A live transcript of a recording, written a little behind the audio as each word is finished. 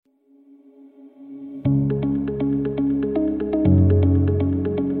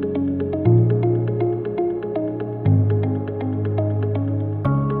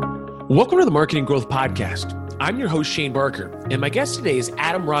Welcome to the Marketing Growth Podcast. I'm your host, Shane Barker, and my guest today is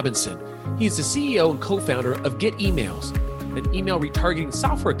Adam Robinson. He's the CEO and co-founder of Get Emails, an email retargeting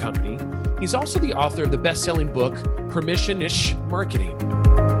software company. He's also the author of the best-selling book, Permission-ish Marketing.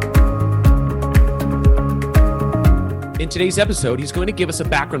 In today's episode, he's going to give us a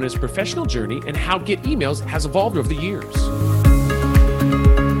background on his professional journey and how Get Emails has evolved over the years.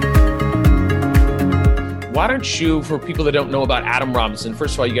 Why don't you, for people that don't know about Adam Robinson,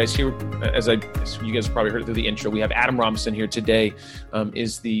 first of all, you guys here, you guys probably heard through the intro, we have Adam Robinson here today,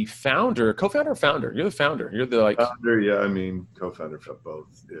 is the founder, co-founder or founder? You're the founder. You're the founder, yeah, I mean, co-founder for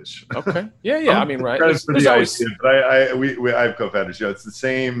both-ish. Okay. Yeah, I mean, right. Credit for the idea, but I have co-founders. You know, it's the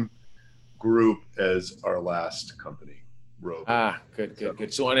same group as our last company, Rover.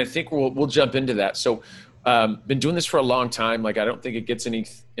 Good. So, and I think we'll jump into that. So, been doing this for a long time. Like, I don't think it gets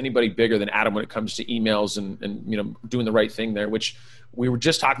anybody bigger than Adam when it comes to emails and you know, doing the right thing there, which we were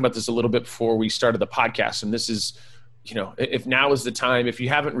just talking about this a little bit before we started the podcast. And this is, you know, if now is the time, if you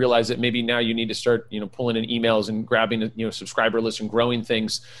haven't realized it, maybe now you need to start, you know, pulling in emails and grabbing, you know, subscriber lists and growing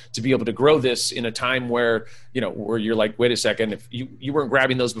things to be able to grow this in a time where, you know, where you're like, wait a second, if you weren't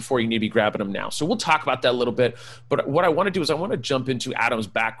grabbing those before, you need to be grabbing them now. So we'll talk about that a little bit. But what I want to do is I want to jump into Adam's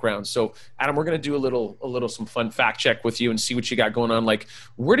background. So Adam, we're going to do some fun fact check with you and see what you got going on. Like,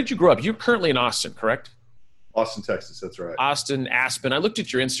 where did you grow up? You're currently in Austin, correct? Austin, Texas, that's right. Austin, Aspen. I looked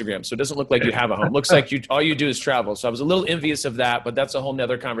at your Instagram, so it doesn't look like you have a home. Looks like all you do is travel. So I was a little envious of that, but that's a whole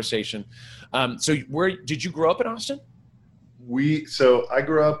nother conversation. So where did you grow up in Austin? So I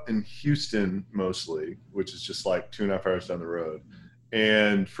grew up in Houston mostly, which is just like 2.5 hours down the road.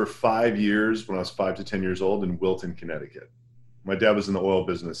 And for 5 years, when I was 5 to 10 years old, in Wilton, Connecticut. My dad was in the oil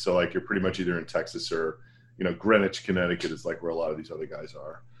business, so like you're pretty much either in Texas or, you know, Greenwich, Connecticut is like where a lot of these other guys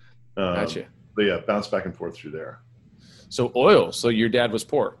are. Gotcha. But yeah, bounce back and forth through there. So oil. So your dad was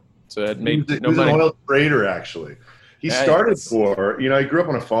poor. So it made no money. He was an oil trader, actually. He started poor. You know, he grew up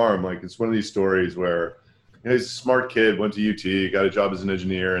on a farm. Like, it's one of these stories where, you know, he's a smart kid, went to UT, got a job as an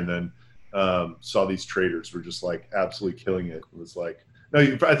engineer, and then saw these traders were just like absolutely killing it. It was like, no,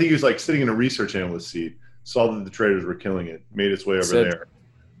 I think he was like sitting in a research analyst seat, saw that the traders were killing it, made its way over there.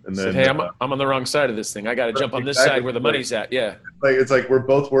 And then, hey, I'm on the wrong side of this thing. I got to jump on this side where the money's at. Yeah. It's like we're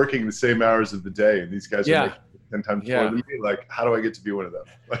both working the same hours of the day, and these guys are making 10 times more than me. Like, how do I get to be one of them?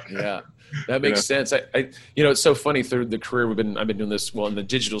 Like, yeah, that makes sense. You know, it's so funny through the career I've been doing this, well, in the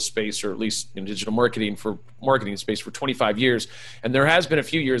digital space, or at least in digital marketing space for 25 years. And there has been a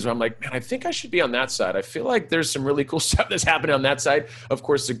few years where I'm like, man, I think I should be on that side. I feel like there's some really cool stuff that's happening on that side. Of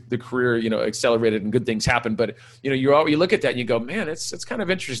course, the career, you know, accelerated and good things happen. But, you know, you look at that and you go, man, it's kind of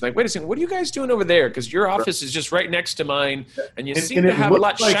interesting. Like, wait a second, what are you guys doing over there? Because your office is just right next to mine, and you seem to have a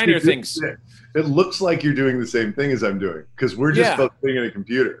lot shinier things. It looks like you're doing the same thing as I'm doing, because we're just both sitting at a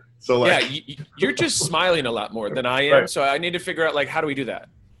computer. So like, you're just smiling a lot more than I am. Right. So I need to figure out, like, how do we do that?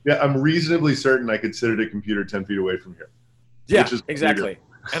 Yeah, I'm reasonably certain I could sit at a computer 10 feet away from here. Yeah, exactly.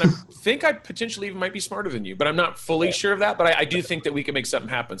 And I think I potentially even might be smarter than you, but I'm not fully sure of that. But I do think that we can make something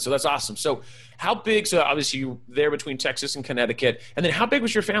happen. So that's awesome. So how big, so obviously you were there between Texas and Connecticut. And then how big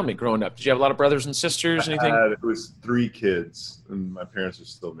was your family growing up? Did you have a lot of brothers and sisters? Anything? It was 3 kids, and my parents were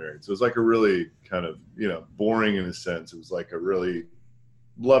still married. So it was like a really kind of, you know, boring in a sense. It was like a really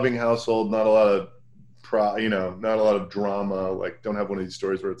loving household, not a lot of not a lot of drama. Like, don't have one of these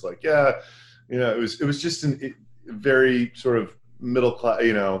stories where it's like, yeah, you know, it was just a very sort of middle class,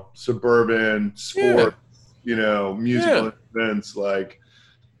 you know, suburban sport, you know, musical events, like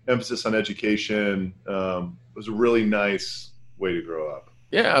emphasis on education. It was a really nice way to grow up.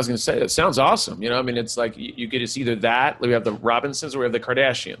 Yeah, I was going to say, that sounds awesome. You know, I mean, it's like you get to see either that, we have the Robinsons, or we have the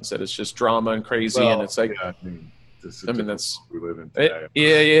Kardashians, that it's just drama and crazy. And it's like, yeah, I mean that's, we live in today.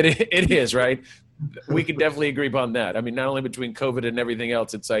 It is, right? We can definitely agree upon that. I mean, not only between COVID and everything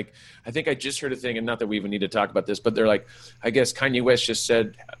else, it's like, I think I just heard a thing, and not that we even need to talk about this, but they're like, I guess Kanye West just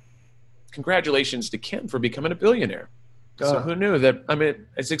said, congratulations to Kim for becoming a billionaire. So who knew that? I mean,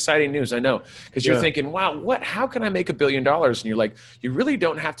 it's exciting news, I know, because you're thinking, wow, how can I make $1 billion? And you're like, you really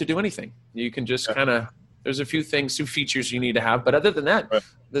don't have to do anything. You can just kind of, there's a few features you need to have, but other than that,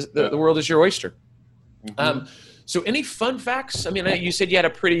 the world is your oyster. Mm-hmm. So any fun facts? I mean, you said you had a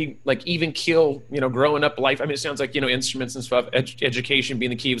pretty like even keel, you know, growing up life. I mean, it sounds like, you know, instruments and stuff, education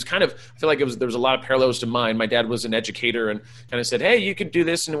being the key. It was kind of, I feel like there was a lot of parallels to mine. My dad was an educator and kind of said, hey, you could do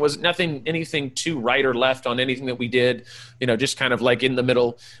this. And it was anything too right or left on anything that we did, you know, just kind of like in the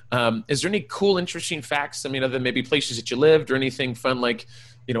middle. Is there any cool, interesting facts? I mean, other than maybe places that you lived or anything fun, like,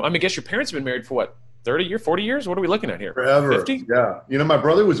 you know, I mean, I guess your parents have been married for what? 30 years, 40 years? What are we looking at here? Forever. 50? Yeah. You know, my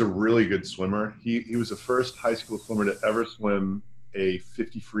brother was a really good swimmer. He was the first high school swimmer to ever swim a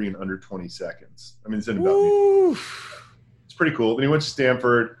 50 free in under 20 seconds. I mean, it's in about me. It's pretty cool. Then he went to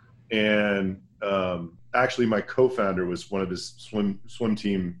Stanford, and actually my co-founder was one of his swim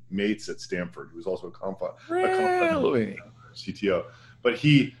team mates at Stanford, who was also a CTO. But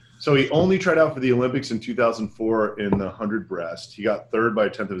he only tried out for the Olympics in 2004 in the 100 breast. He got third by a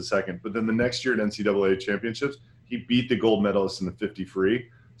tenth of a second. But then the next year at NCAA championships, he beat the gold medalist in the 50 free.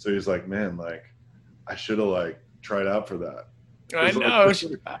 So he was like, man, like I should have like tried out for that. I know. Like,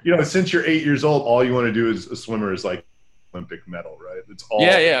 you know, since you're 8 years old, all you want to do as a swimmer is like Olympic medal, right? It's all.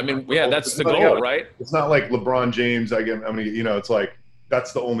 Yeah. I mean, yeah, that's the goal, right? It's not like LeBron James. I mean, you know, it's like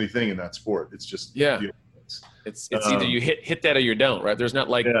that's the only thing in that sport. It's just It's either you hit that or you don't, right? There's not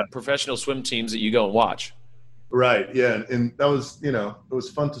like professional swim teams that you go and watch. Right. Yeah. And that was, you know, it was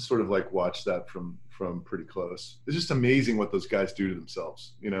fun to sort of like watch that from pretty close. It's just amazing what those guys do to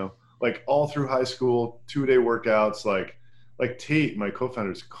themselves, you know, like all through high school, 2-day workouts, like Tate, my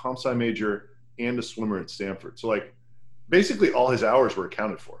co-founder, is a comp sci major and a swimmer at Stanford. So like basically all his hours were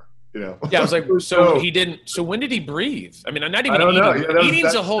accounted for. You know? Yeah, I was like, so he didn't. So when did he breathe? I mean, I'm not even eating. Yeah,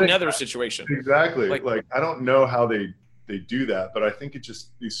 eating's a whole nother situation. Exactly. Like I don't know how they do that, but I think it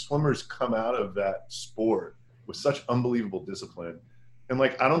just these swimmers come out of that sport with such unbelievable discipline, and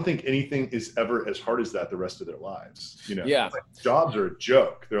like I don't think anything is ever as hard as that the rest of their lives. You know? Yeah. Like, jobs are a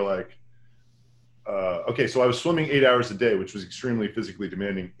joke. They're like, okay, so I was swimming 8 hours a day, which was extremely physically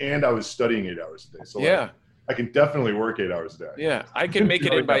demanding, and I was studying 8 hours a day. So like, I can definitely work 8 hours a day. Yeah, I can make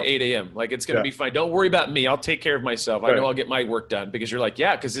it in by 8 a.m. Like, it's going to be fine. Don't worry about me. I'll take care of myself. I know I'll get my work done, because you're like,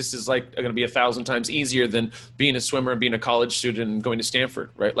 because this is like going to be 1,000 times easier than being a swimmer and being a college student and going to Stanford,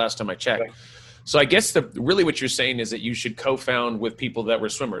 right? Last time I checked. Right. So I guess really what you're saying is that you should co-found with people that were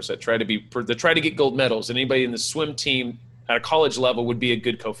swimmers that try to get gold medals, and anybody in the swim team at a college level would be a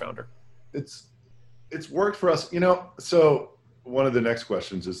good co-founder. It's worked for us, you know, so one of the next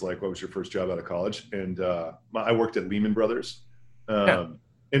questions is like, what was your first job out of college? And I worked at Lehman Brothers.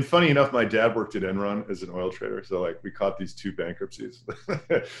 And funny enough, my dad worked at Enron as an oil trader. So like we caught these 2 bankruptcies.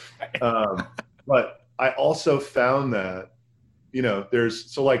 But I also found that, you know,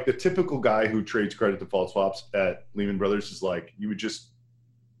 so like the typical guy who trades credit default swaps at Lehman Brothers is like, you would just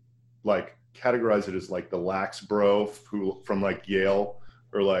like categorize it as like the lax bro from like Yale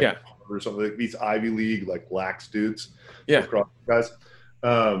or like or something, like these Ivy League like lax dudes. Guys.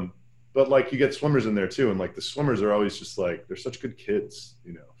 But like you get swimmers in there too, and like the swimmers are always just like they're such good kids,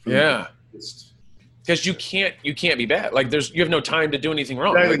 you know. Because you can't be bad. Like you have no time to do anything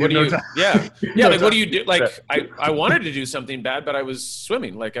wrong. Like, what do you? Like what do you do? Like I wanted to do something bad, but I was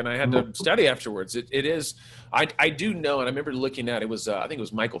swimming. Like, and I had to study afterwards. It is. I do know, and I remember looking at it was I think it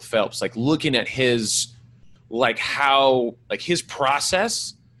was Michael Phelps. Like looking at his how his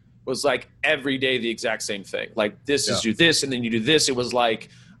process was like every day the exact same thing. Like this is do this, and then you do this. It was like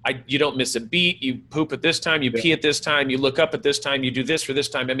you don't miss a beat. You poop at this time. You pee at this time. You look up at this time. You do this for this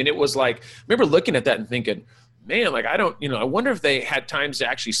time. I mean, it was like, I remember looking at that and thinking, man, like I wonder if they had times to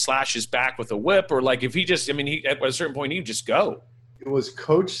actually slash his back with a whip, or like if he just, I mean, he at a certain point he'd just go. It was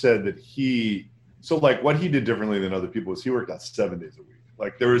coach said that so like what he did differently than other people was he worked out 7 days a week.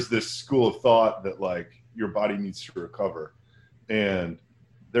 Like there was this school of thought that like your body needs to recover, and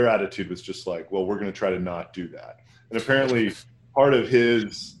their attitude was just like, well, we're going to try to not do that. And apparently part of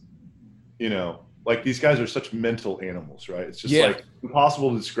his, you know, like these guys are such mental animals, right? It's just like impossible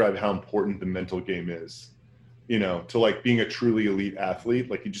to describe how important the mental game is, you know, to like being a truly elite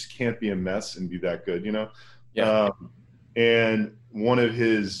athlete. Like you just can't be a mess and be that good, you know? And one of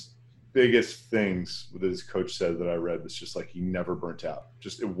his biggest things that his coach said that I read was just like, he never burnt out.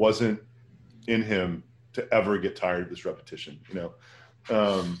 Just, it wasn't in him to ever get tired of this repetition, you know?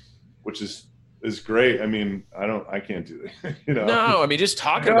 Which is great. I mean, I can't do it. You know? No, I mean, just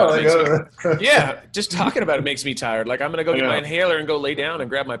talking about it. Just talking about it makes me tired. Like I'm going to go get my inhaler and go lay down and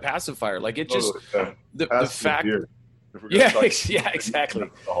grab my pacifier. Like it just, the fact. Exactly.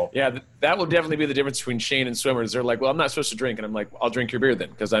 Yeah, that will definitely be the difference between Shane and swimmers. They're like, well, I'm not supposed to drink. And I'm like, I'll drink your beer then,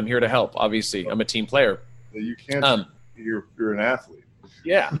 because I'm here to help. Obviously, I'm a team player. You can't, you're an athlete.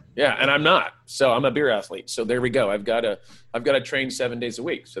 Yeah, and I'm not. So I'm a beer athlete. So there we go. I've got to train 7 days a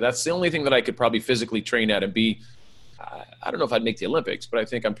week. So that's the only thing that I could probably physically train at and be. I don't know if I'd make the Olympics, but I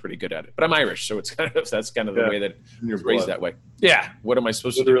think I'm pretty good at it. But I'm Irish, so that's kind of the way that it's raised that way. Yeah. What am I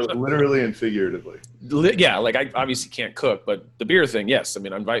supposed to do? Literally and figuratively. Yeah, like I obviously can't cook, but the beer thing, yes. I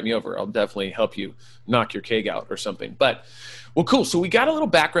mean, invite me over. I'll definitely help you knock your keg out or something. But well, cool. So we got a little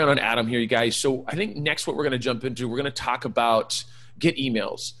background on Adam here, you guys. So I think next what we're going to jump into, we're going to talk about get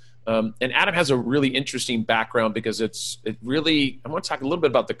emails. And Adam has a really interesting background because I want to talk a little bit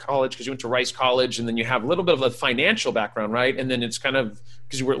about the college because you went to Rice College and then you have a little bit of a financial background, right? And then it's kind of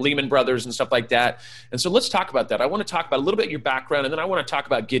because you were at Lehman Brothers and stuff like that. And so let's talk about that. I want to talk about a little bit your background and then I want to talk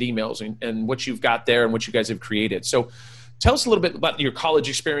about Get Emails and what you've got there and what you guys have created. So tell us a little bit about your college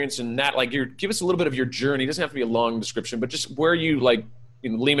experience and that, give us a little bit of your journey. It doesn't have to be a long description, but just where you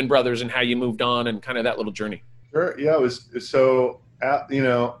Lehman Brothers and how you moved on and kind of that little journey. Sure. Yeah. It was so.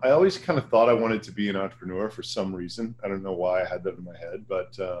 I always kind of thought I wanted to be an entrepreneur for some reason. I don't know why I had that in my head,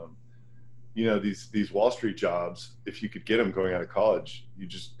 but these Wall Street jobs, if you could get them going out of college, you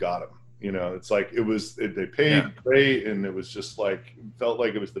just got them. It's like they paid great, and it was just like felt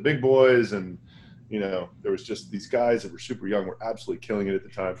like it was the big boys, and there was just these guys that were super young, were absolutely killing it at the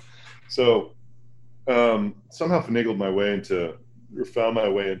time. So somehow found my way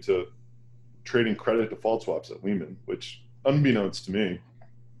into trading credit default swaps at Lehman, which, unbeknownst to me,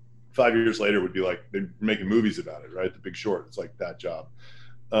 5 years later would be like they're making movies about it, right? The Big Short. It's like that job.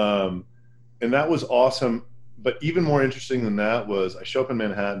 And that was awesome. But even more interesting than that was I show up in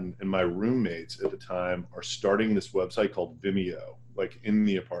Manhattan and my roommates at the time are starting this website called Vimeo, like in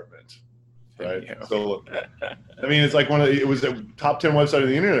the apartment, right? Vimeo. So, I mean, it's like it was a top 10 website on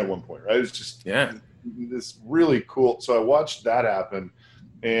the internet at one point, right? It was just this really cool. So I watched that happen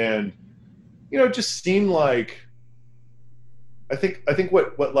and, it just seemed like, I think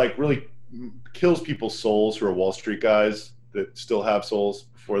what like really kills people's souls who are Wall Street guys that still have souls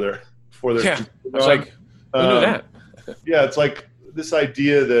before they're I was like, who knew that? Yeah, it's like this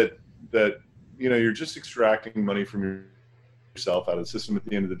idea that you're just extracting money from yourself out of the system. At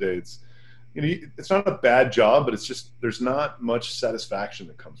the end of the day, it's not a bad job, but it's just there's not much satisfaction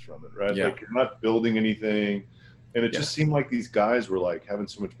that comes from it, right? Like you're not building anything, and it just seemed like these guys were like having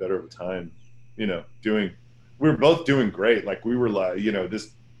so much better of a time, we were both doing great. Like we were like,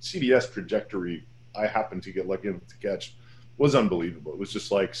 this CDS trajectory I happened to get lucky enough to catch was unbelievable. It was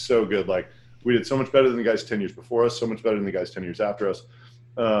just like so good. Like we did so much better than the guys 10 years before us, so much better than the guys 10 years after us.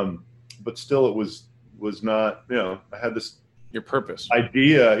 But still it was not, I had this your purpose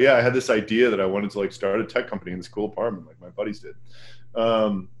idea. Yeah. I had this idea that I wanted to like start a tech company in this cool apartment like my buddies did.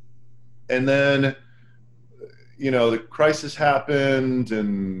 And then, the crisis happened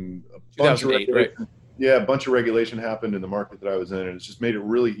and a bunch of regulation, a bunch of regulation happened in the market that I was in, and it's just made it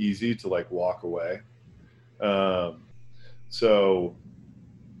really easy to like walk away. So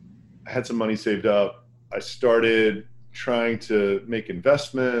I had some money saved up. I started trying to make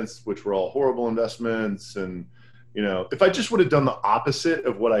investments, which were all horrible investments. And, if I just would have done the opposite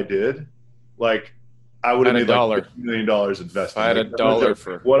of what I did, like I would have made like $50 million investing. I had like, $1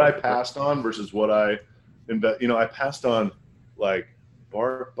 for what I passed on versus what I I passed on like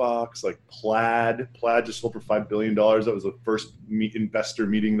BarkBox, like Plaid just sold for $5 billion. That was the first investor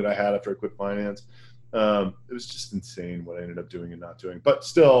meeting that I had after I quit finance. It was just insane what I ended up doing and not doing, but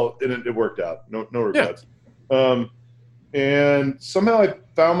still it worked out. No regrets. And somehow I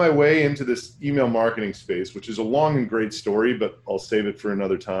found my way into this email marketing space, which is a long and great story, but I'll save it for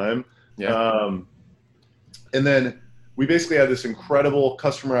another time. And then we basically had this incredible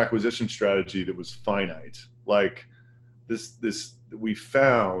customer acquisition strategy that was finite. Like this we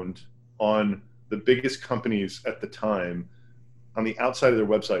found on the biggest companies at the time, on the outside of their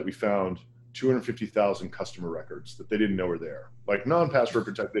website, we found 250,000 customer records that they didn't know were there, like non-password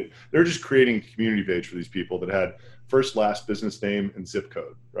protected. They're just creating a community page for these people that had first, last, business name, and zip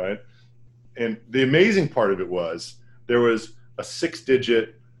code, right? And the amazing part of it was there was a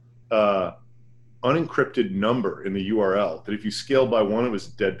 6-digit unencrypted number in the URL that if you scaled by 1, it was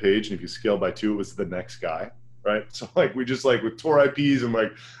a dead page, and if you scaled by 2, it was the next guy, right? So like we just like with Tor IPs and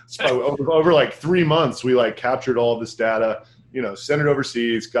like over like 3 months, we like captured all of this data, sent it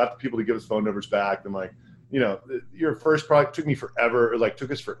overseas, got the people to give us phone numbers back. And like, your first product took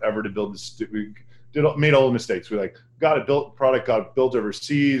us forever to build this. We made all the mistakes. We like got it built, product got built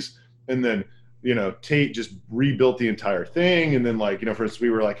overseas. And then, Tate just rebuilt the entire thing. And then like, for instance, we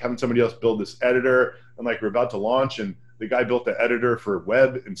were like having somebody else build this editor, and like we're about to launch, and the guy built the editor for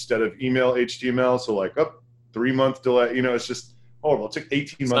web instead of email HTML. So like 3 month delay, it's just horrible. It took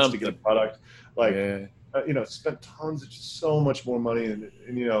 18 months to get a product. Like, spent tons of just so much more money. And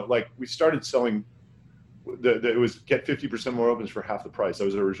like we started selling it was get 50% more opens for half the price. That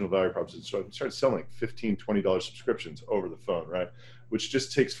was the original value proposition. So I started selling like $15, $20 subscriptions over the phone, right? Which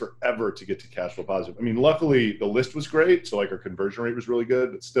just takes forever to get to cash flow positive. I mean, luckily the list was great. So like our conversion rate was really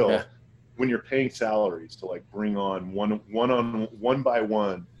good, but still when you're paying salaries to like bring on one by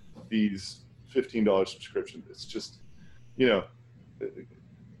one, these $15 subscriptions, it's just,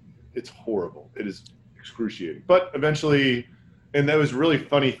 it's horrible. It is excruciating. But eventually, And that was a really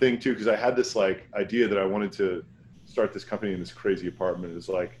funny thing too, because I had this like idea that I wanted to start this company in this crazy apartment. It was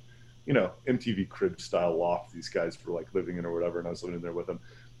like, you know, MTV Crib style loft these guys were like living in or whatever, and I was living in there with them.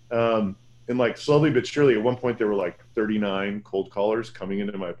 And like slowly but surely, at one point there were like 39 cold callers coming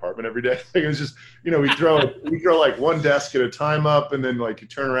into my apartment every day. It was just, you know, we throw like one desk at a time up, and then like you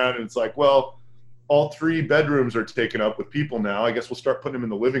turn around and it's like, well, all 3 bedrooms are taken up with people now. I guess we'll start putting them in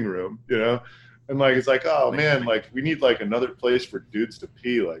the living room, you know? And like, it's like, oh man, like we need like another place for dudes to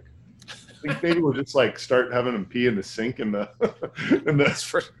pee. Like, I think maybe we'll just like start having them pee in the sink in the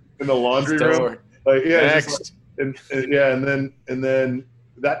in the laundry room. Like, yeah, just, and then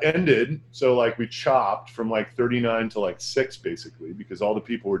that ended. So like we chopped from like 39 to like 6 basically, because all the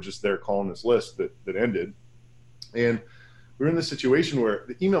people were just there calling this list that ended. And we're in this situation where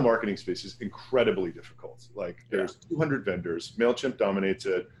the email marketing space is incredibly difficult. Like there's 200 vendors, MailChimp dominates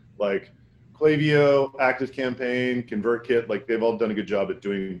it. Like Klaviyo, ActiveCampaign, ConvertKit, like they've all done a good job at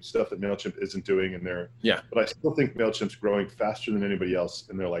doing stuff that MailChimp isn't doing in there. Yeah. But I still think MailChimp's growing faster than anybody else,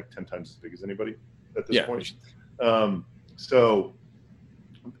 and they're like 10 times as big as anybody at this point. So,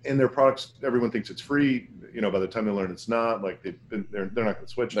 and their products, everyone thinks it's free. You know, by the time they learn it's not, like they're not going to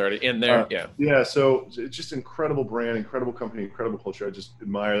switch. They're already in there. Yeah. So it's just incredible brand, incredible company, incredible culture. I just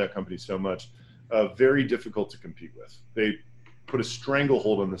admire that company so much. Very difficult to compete with. They put a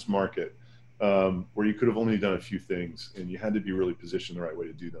stranglehold on this market. Where you could have only done a few things, and you had to be really positioned the right way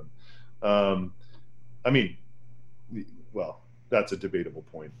to do them. I mean, well, that's a debatable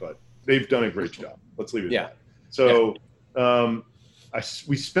point, but they've done a great job. Let's leave it at that. So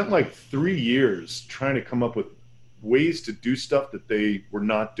we spent like 3 years trying to come up with ways to do stuff that they were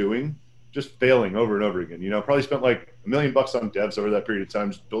not doing, just failing over and over again. You know, probably spent like $1 million on devs over that period of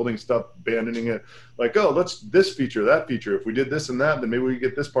time, just building stuff, abandoning it. Like, oh, let's this feature, that feature. If we did this and that, then maybe we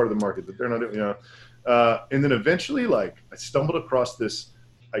get this part of the market that they're not doing. You know, and then eventually, like, I stumbled across this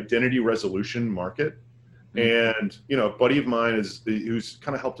identity resolution market, and you know, a buddy of mine who's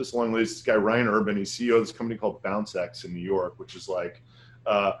kind of helped us along the way. This guy Ryan Urban, he's CEO of this company called BounceX in New York, which is like,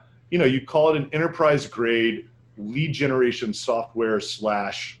 you know, you call it an enterprise grade lead generation software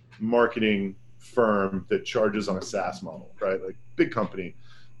 / marketing firm that charges on a SaaS model, right? Like big company,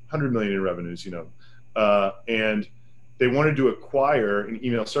 100 million in revenues, you know, and they wanted to acquire an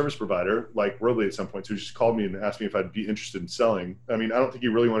email service provider like Robly at some point. So he just called me and asked me if I'd be interested in selling. I mean, I don't think he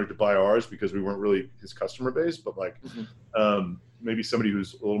really wanted to buy ours because we weren't really his customer base, but like maybe somebody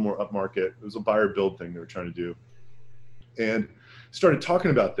who's a little more upmarket. It was a buy or build thing they were trying to do, and started talking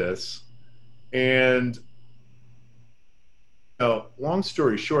about this. And long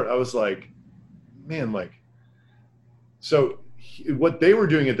story short, I was like, man, like, so what they were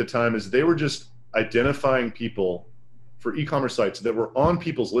doing at the time is they were just identifying people for e-commerce sites that were on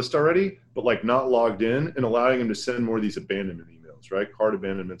people's list already, but like not logged in, and allowing them to send more of these abandonment emails, right? Cart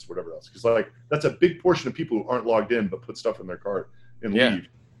abandonments, whatever else. Because like that's a big portion of people who aren't logged in but put stuff in their cart and leave.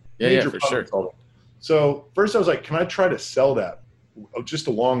 Yeah, for sure. So first I was like, can I try to sell that just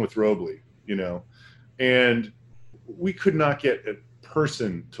along with Robly, you know? And we could not get a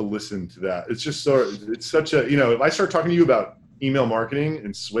person to listen to that. It's just it's such a, you know, if I start talking to you about email marketing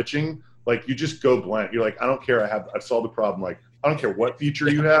and switching, like you just go blank. You're like, I don't care. I've solved the problem. Like, I don't care what feature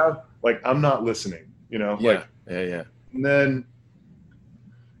you have. Like, I'm not listening, you know? Yeah. Like, And then,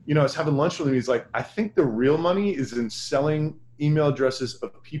 you know, I was having lunch with him. He's like, I think the real money is in selling email addresses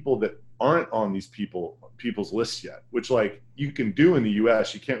of people that aren't on these people's lists yet, which like you can do in the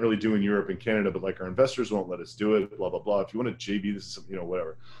US, you can't really do in Europe and Canada, but like our investors won't let us do it, blah, blah, blah. If you want to JV this, you know,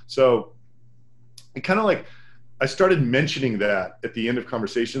 whatever. So it kind of like, I started mentioning that at the end of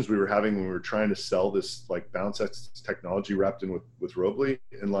conversations we were having when we were trying to sell this like BounceX technology wrapped in with Robly,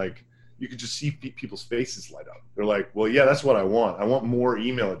 and like you could just see people's faces light up. They're like, well, yeah, that's what I want. I want more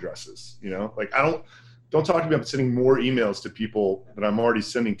email addresses, you know? Like don't talk to me about sending more emails to people that I'm already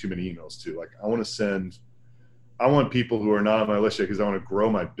sending too many emails to. Like I want people who are not on my list yet because I want to grow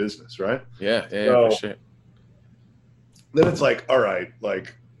my business, right? Yeah, for sure. Then it's like, all right,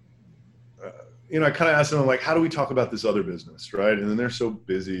 like, you know, I kind of asked them, like, how do we talk about this other business, right? And then they're so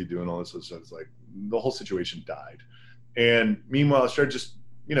busy doing all this other stuff. It's like the whole situation died. And meanwhile, I started just,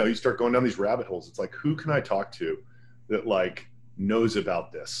 you know, you start going down these rabbit holes. It's like, who can I talk to that like knows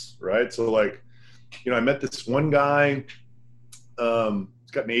about this, right? So like, you know, I met this one guy, he's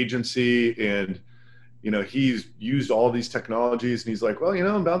got an agency, and, you know, he's used all these technologies, and he's like, well, you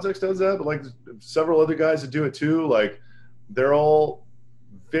know, BounceX does that, but like several other guys that do it too. Like they're all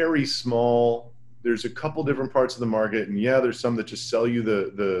very small. There's a couple different parts of the market, and yeah, there's some that just sell you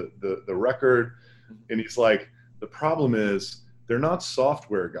the record. And he's like, the problem is they're not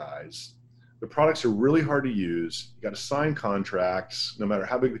software guys. The products are really hard to use. You got to sign contracts, no matter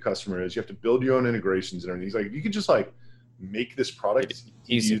how big the customer is. You have to build your own integrations and everything. He's like, if you could just like make this product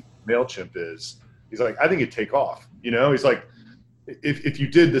easy, MailChimp is. He's like, I think it'd take off. You know, he's like, if you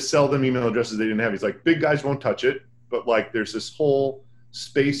did to sell them email addresses they didn't have, he's like, big guys won't touch it, but like there's this whole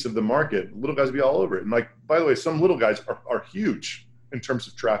space of the market. Little guys will be all over it. And like, by the way, some little guys are huge in terms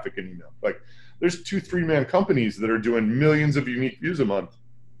of traffic and email. Like there's 2-3 man companies that are doing millions of unique views a month.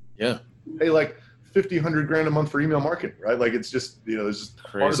 Yeah. Pay like 50, 100 grand a month for email marketing, right? Like it's just, you know, there's just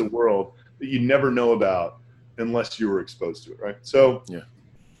part of the world that you never know about unless you were exposed to it, right? So, yeah,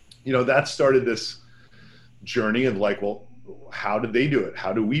 you know, that started this journey of like, well, how did they do it?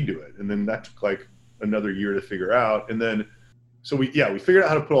 How do we do it? And then that took like another year to figure out. And then, so we figured out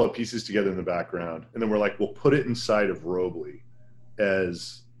how to put all the pieces together in the background. And then we're like, we'll put it inside of Robly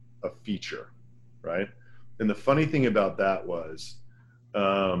as a feature, right? And the funny thing about that was,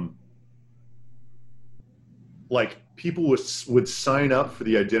 like people would sign up for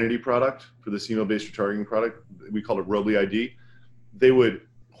the identity product, for this email-based retargeting product. We called it Robly ID. They would,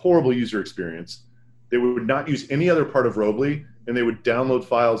 horrible user experience. They would not use any other part of Robly, and they would download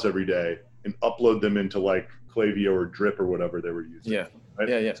files every day and upload them into like Klaviyo or Drip or whatever they were using. Yeah. Right?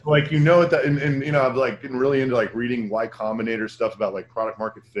 Yeah. So like, you know, that, and you know, I'm like getting really into like reading Y Combinator stuff about like product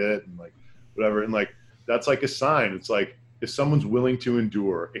market fit and like whatever. And like, that's like a sign. It's like, if someone's willing to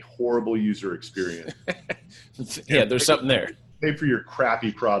endure a horrible user experience, yeah, there's something there. Pay for your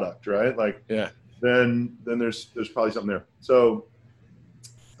crappy product, right? Like, yeah, then there's probably something there. So,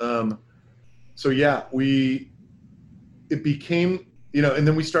 yeah, it became, you know, and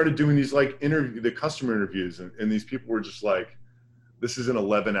then we started doing these like the customer interviews, and these people were just like, this is an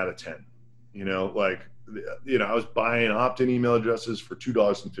 11 out of 10, you know, like, you know, I was buying opt-in email addresses for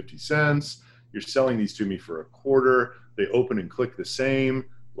 $2.50. You're selling these to me for $0.25. They open and click the same.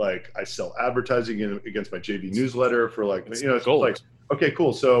 Like I sell advertising against my JV newsletter for like, you know, it's like, okay,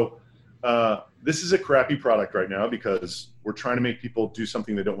 cool. So this is a crappy product right now because we're trying to make people do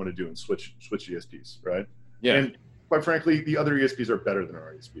something they don't want to do and switch ESPs, right? Yeah. And quite frankly, the other ESPs are better than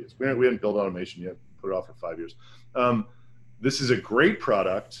our ESPs. We haven't built automation yet, put it off for 5 years. This is a great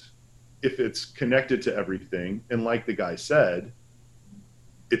product if it's connected to everything. And like the guy said,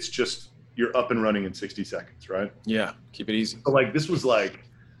 it's just, you're up and running in 60 seconds, right? Yeah, keep it easy. So like this was like,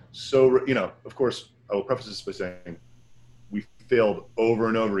 so, you know, of course, I will preface this by saying we failed over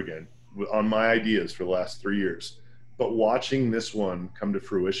and over again on my ideas for the last 3 years. But watching this one come to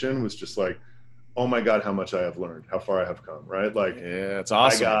fruition was just like, oh my God, how much I have learned, how far I have come, right? Like, yeah, it's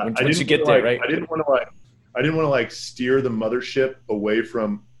awesome. Once you get there, right? I didn't want to like steer the mothership away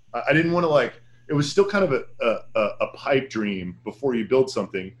from, I didn't want to like, it was still kind of a pipe dream before you build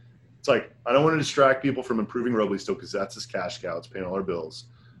something. It's like, I don't want to distract people from improving Robly still because that's his cash cow. It's paying all our bills.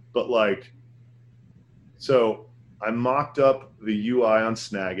 But like, so I mocked up the UI on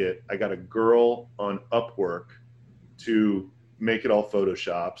Snagit. I got a girl on Upwork to make it all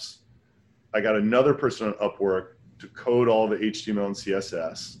Photoshops. I got another person on Upwork to code all the HTML and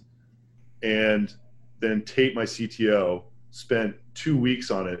CSS. And then Tate, my CTO, spent 2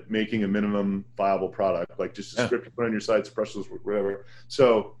 weeks on it, making a minimum viable product, like just a script you put on your site, suppressions, whatever.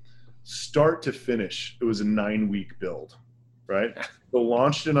 So start to finish, it was a 9-week build, right? So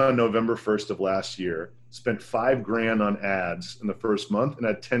launched it on November 1st of last year, spent $5,000 on ads in the first month and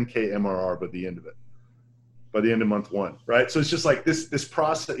had 10K MRR by the end of it, by the end of month 1, right? So it's just like this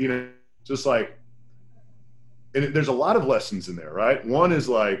process, you know, just like, and there's a lot of lessons in there, right? One is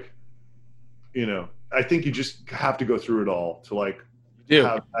like, you know, I think you just have to go through it all to like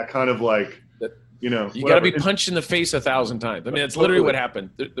have that kind of like, you know, you got to be punched in the face 1,000 times. I mean, it's literally what happened.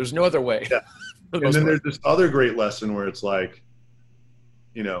 There's no other way. Yeah. And then there's this other great lesson where it's like,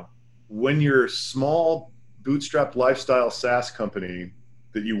 you know, when you're small bootstrapped lifestyle SaaS company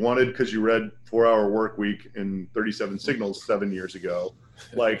that you wanted because you read 4-Hour Workweek in 37 Signals 7 years ago,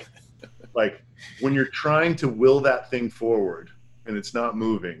 like when you're trying to will that thing forward and it's not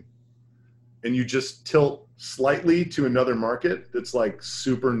moving, and you just tilt slightly to another we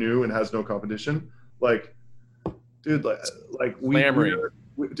super new and has no competition, like, dude, like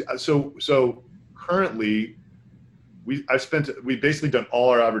so currently we've basically done all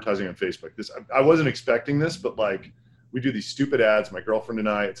our advertising on Facebook. I wasn't expecting this, but like we do these stupid ads, my girlfriend and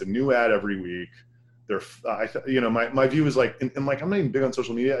I, it's a new ad every week. My view is like, and like, I'm not even big on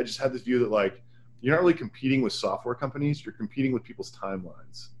social media. I just had this view that like, you're not really competing with software companies. You're competing with people's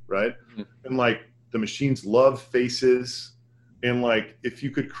timelines, right? Mm-hmm. And like the machines love faces. And like, if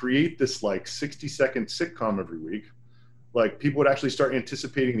you could create this like 60-second sitcom every week, like people would actually start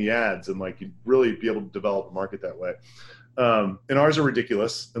anticipating the ads and like you'd really be able to develop a market that way. And ours are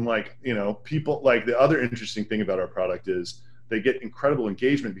ridiculous. And like, you know, people like the other interesting thing about our product is they get incredible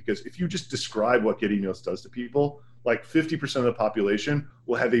engagement because if you just describe what Get Emails does to people, like 50% of the population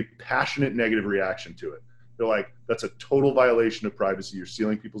will have a passionate negative reaction to it. They're like, that's a total violation of privacy. You're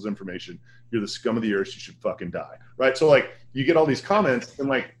stealing people's information. You're the scum of the earth. You should fucking die. Right. So like you get all these comments and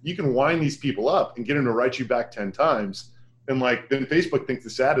like you can wind these people up and get them to write you back 10 times. And like then Facebook thinks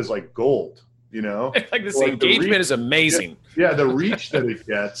this ad is like gold, you know? Like this engagement is amazing. Yeah, the reach that it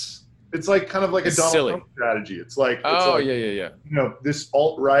gets, it's like kind of like a Donald Trump strategy. It's like, yeah. You know, this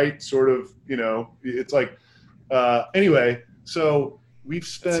alt-right sort of, you know, it's like, anyway, so we've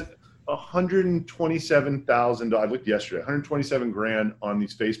spent $127,000. I looked yesterday, $127,000 on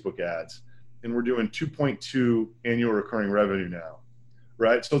these Facebook ads, and we're doing 2.2 annual recurring revenue now,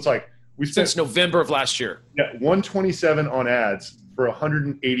 right? So it's like we spent since November of last year. Yeah, 127 on ads for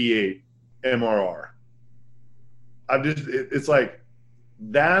 188 MRR. It's like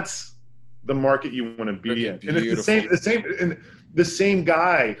that's the market you want to be in, and it's the same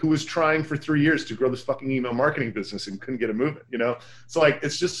guy who was trying for 3 years to grow this fucking email marketing business and couldn't get it moving, you know? So like,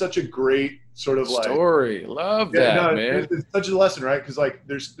 it's just such a great sort of like story. Love that, man. It's such a lesson, right? Because like,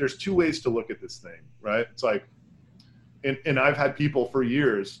 there's two ways to look at this thing, right? It's like, and I've had people for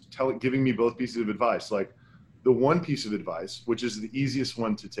years giving me both pieces of advice. Like the one piece of advice, which is the easiest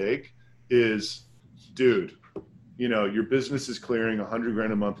one to take, is, dude, you know, your business is clearing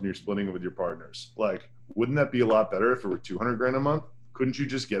 $100,000 a month and you're splitting it with your partners. Like, wouldn't that be a lot better if it were $200,000 a month? Couldn't you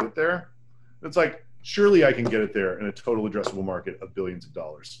just get it there? It's like, surely I can get it there in a total addressable market of billions of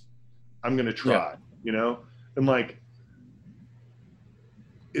dollars. I'm going to try, you know? And like,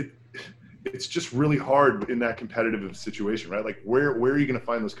 it's just really hard in that competitive situation, right? Like where are you going to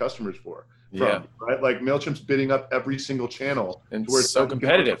find those customers from, right? Like MailChimp's bidding up every single channel. And where it's so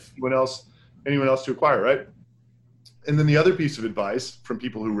competitive. Anyone else to acquire, right? And then the other piece of advice from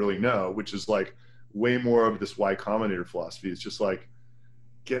people who really know, which is like way more of this Y Combinator philosophy, is just like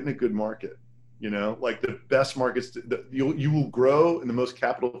get in a good market, you know, like the best markets, you will grow in the most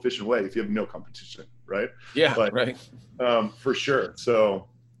capital efficient way if you have no competition, right? Yeah, right. For sure. So,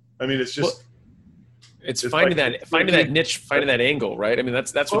 I mean, it's just, it's finding like, that niche, finding that angle, right? I mean,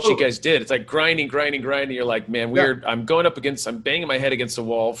 that's what you guys did. It's like grinding. You're like, man, I'm banging my head against the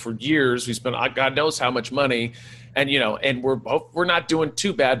wall for years. We spent God knows how much money, and you know, and we're not doing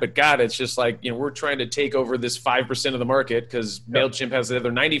too bad, but God, it's just like, you know, we're trying to take over this 5% of the market because MailChimp has the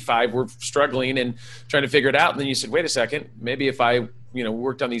other 95. We're struggling and trying to figure it out. And then you said, wait a second, maybe if I, you know,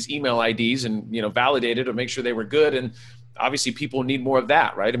 worked on these email IDs and, you know, validated or make sure they were good. And obviously people need more of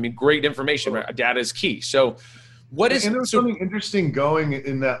that, right? I mean, great information, right? Data is key. So and there's something interesting going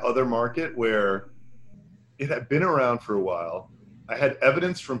in that other market where it had been around for a while. I had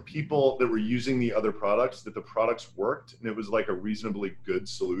evidence from people that were using the other products that the products worked and it was like a reasonably good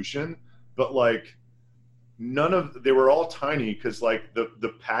solution, but like they were all tiny because like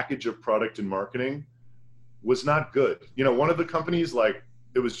the package of product and marketing was not good. You know, one of the companies, like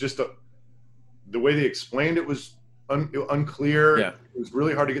it was just the way they explained it was unclear. Yeah. It was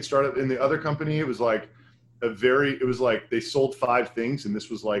really hard to get started. In the other company, it was like they sold 5 things and this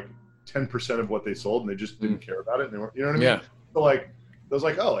was like 10% of what they sold and they just didn't care about it. And they weren't, you know what I mean? Yeah. So like, I was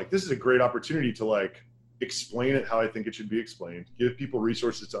like, oh, like this is a great opportunity to like explain it how I think it should be explained, give people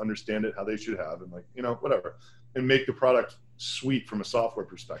resources to understand it how they should have, and like, you know, whatever, and make the product sweet from a software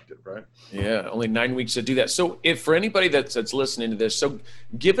perspective, right? Yeah, only 9 weeks to do that. So if for anybody that's listening to this, so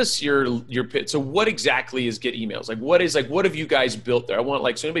give us your pitch. So what exactly is Get Emails? Like what have you guys built there? I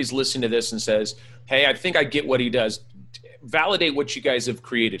want so anybody's listening to this and says, hey, I think I get what he does. Validate what you guys have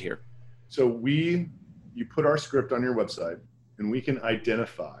created here. So you put our script on your website and we can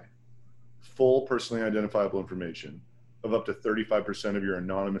identify full personally identifiable information of up to 35% of your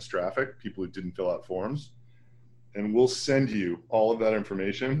anonymous traffic, people who didn't fill out forms. And we'll send you all of that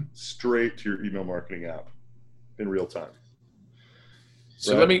information straight to your email marketing app in real time.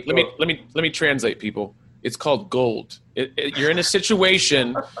 So right? let me translate, people. It's called gold. You're in a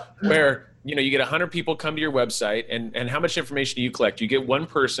situation where, you know, you get 100 people come to your website, and how much information do you collect? You get one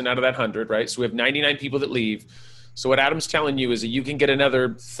person out of that 100, right? So we have 99 people that leave. So what Adam's telling you is that you can get another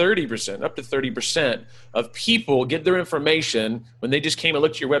 30%, up to 30% of people get their information when they just came and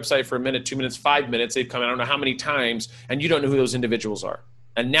looked at your website for a minute, 2 minutes, 5 minutes. They've come, I don't know how many times, and you don't know who those individuals are.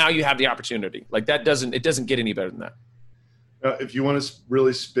 And now you have the opportunity. Like it doesn't get any better than that. If you want to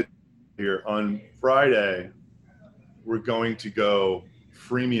really spit here, on Friday, we're going to go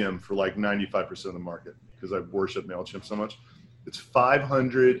freemium for like 95% of the market because I worship MailChimp so much. It's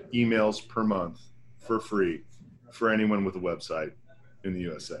 500 emails per month for free for anyone with a website in the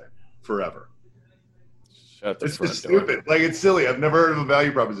USA forever. Shut the It's front just door. stupid. Like, it's silly. I've never heard of a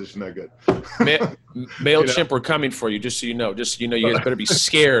value proposition that good. MailChimp, we're coming for you, just so you know. Just so you know, you guys better be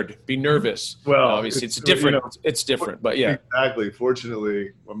scared, be nervous. Well, obviously, it's different. It's different, but yeah. Exactly.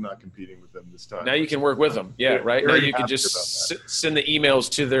 Fortunately, I'm not competing with them this time. Now you can work with them. Yeah, right? Now you can just send the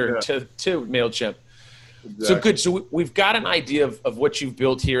emails to their to MailChimp. Exactly. So good. So we've got an idea of what you've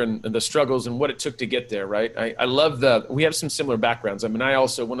built here and the struggles and what it took to get there, right? I love we have some similar backgrounds. I mean,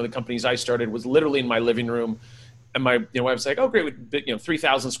 one of the companies I started was literally in my living room, and my wife's like, oh, great,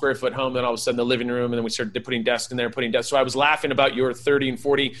 3,000 square foot home. Then all of a sudden the living room, and then we started putting desks in there, So I was laughing about your 30 and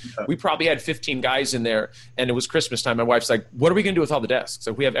 40. We probably had 15 guys in there, and it was Christmas time. My wife's like, what are we going to do with all the desks?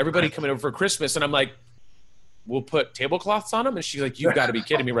 So we have everybody coming over for Christmas, and I'm like, we'll put tablecloths on them. And she's like, you've got to be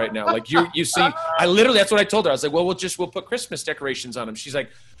kidding me right now. Like you see, that's what I told her. I was like, well, we'll put Christmas decorations on them. She's like,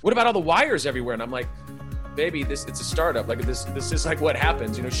 what about all the wires everywhere? And I'm like, baby, it's a startup. Like this is like what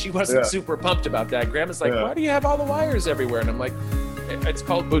happens. She wasn't super pumped about that. Grandma's like, why do you have all the wires everywhere? And I'm like, it's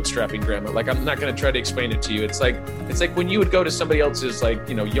called bootstrapping, Grandma. Like, I'm not going to try to explain it to you. It's like when you would go to somebody else's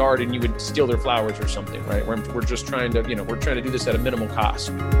yard and you would steal their flowers or something, right? We're just trying to, we're trying to do this at a minimal cost.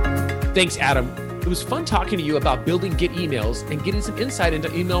 Thanks, Adam. It was fun talking to you about building Get Emails and getting some insight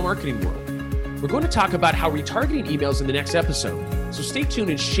into email marketing world. We're going to talk about how retargeting emails in the next episode. So stay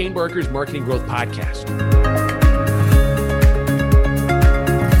tuned in Shane Barker's Marketing Growth Podcast.